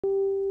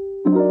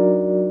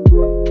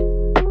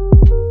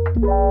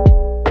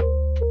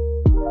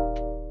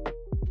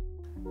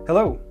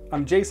Hello,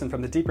 I'm Jason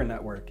from the Deeper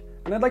Network,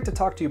 and I'd like to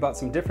talk to you about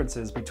some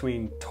differences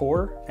between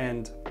Tor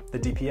and the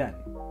DPN.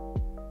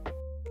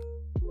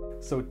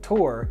 So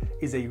Tor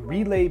is a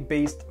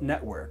relay-based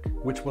network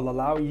which will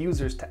allow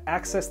users to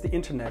access the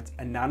internet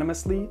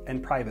anonymously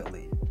and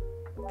privately.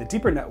 The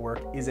Deeper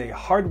Network is a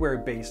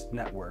hardware-based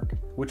network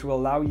which will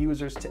allow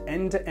users to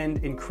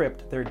end-to-end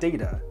encrypt their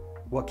data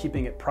while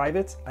keeping it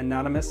private,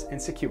 anonymous,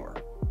 and secure.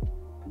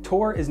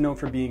 Tor is known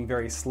for being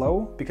very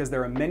slow because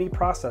there are many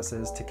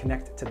processes to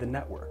connect to the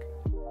network.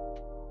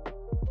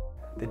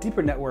 The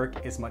Deeper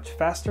Network is much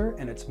faster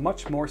and it's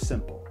much more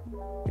simple.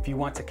 If you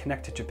want to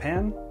connect to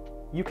Japan,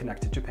 you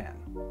connect to Japan.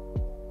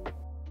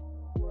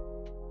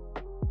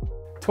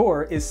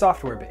 Tor is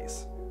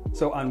software-based,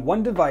 so on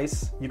one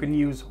device you can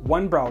use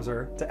one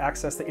browser to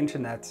access the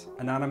internet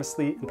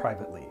anonymously and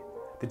privately.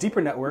 The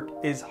Deeper Network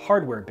is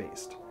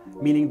hardware-based,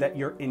 meaning that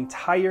your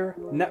entire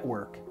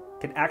network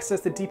can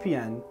access the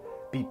DPN,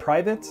 be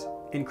private,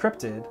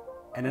 encrypted,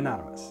 and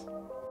anonymous.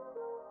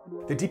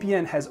 The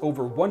DPN has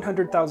over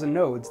 100,000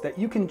 nodes that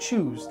you can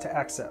choose to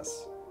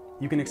access.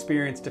 You can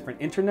experience different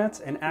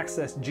internets and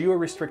access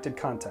geo-restricted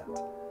content.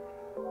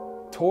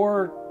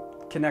 Tor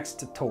connects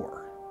to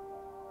Tor.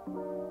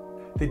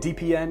 The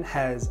DPN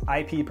has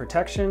IP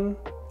protection,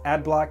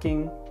 ad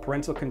blocking,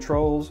 parental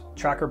controls,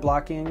 tracker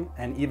blocking,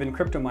 and even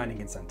crypto mining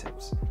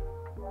incentives.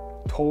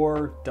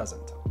 Tor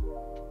doesn't.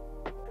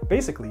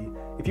 Basically,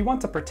 if you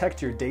want to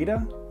protect your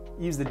data,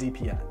 use the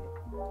DPN.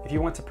 If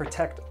you want to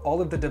protect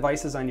all of the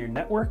devices on your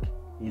network,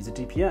 use a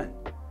DPN.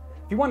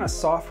 If you want a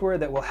software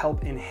that will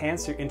help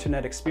enhance your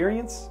internet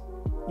experience,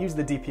 use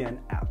the DPN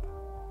app.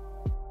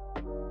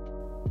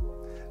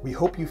 We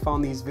hope you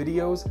found these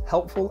videos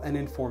helpful and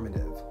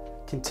informative.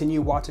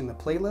 Continue watching the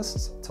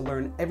playlists to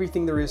learn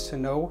everything there is to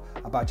know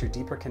about your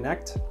Deeper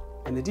Connect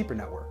and the Deeper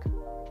Network.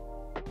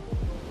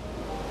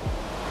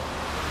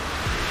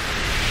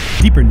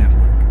 Deeper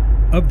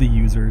Network, of the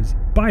users,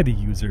 by the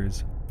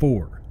users,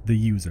 for the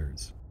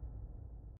users.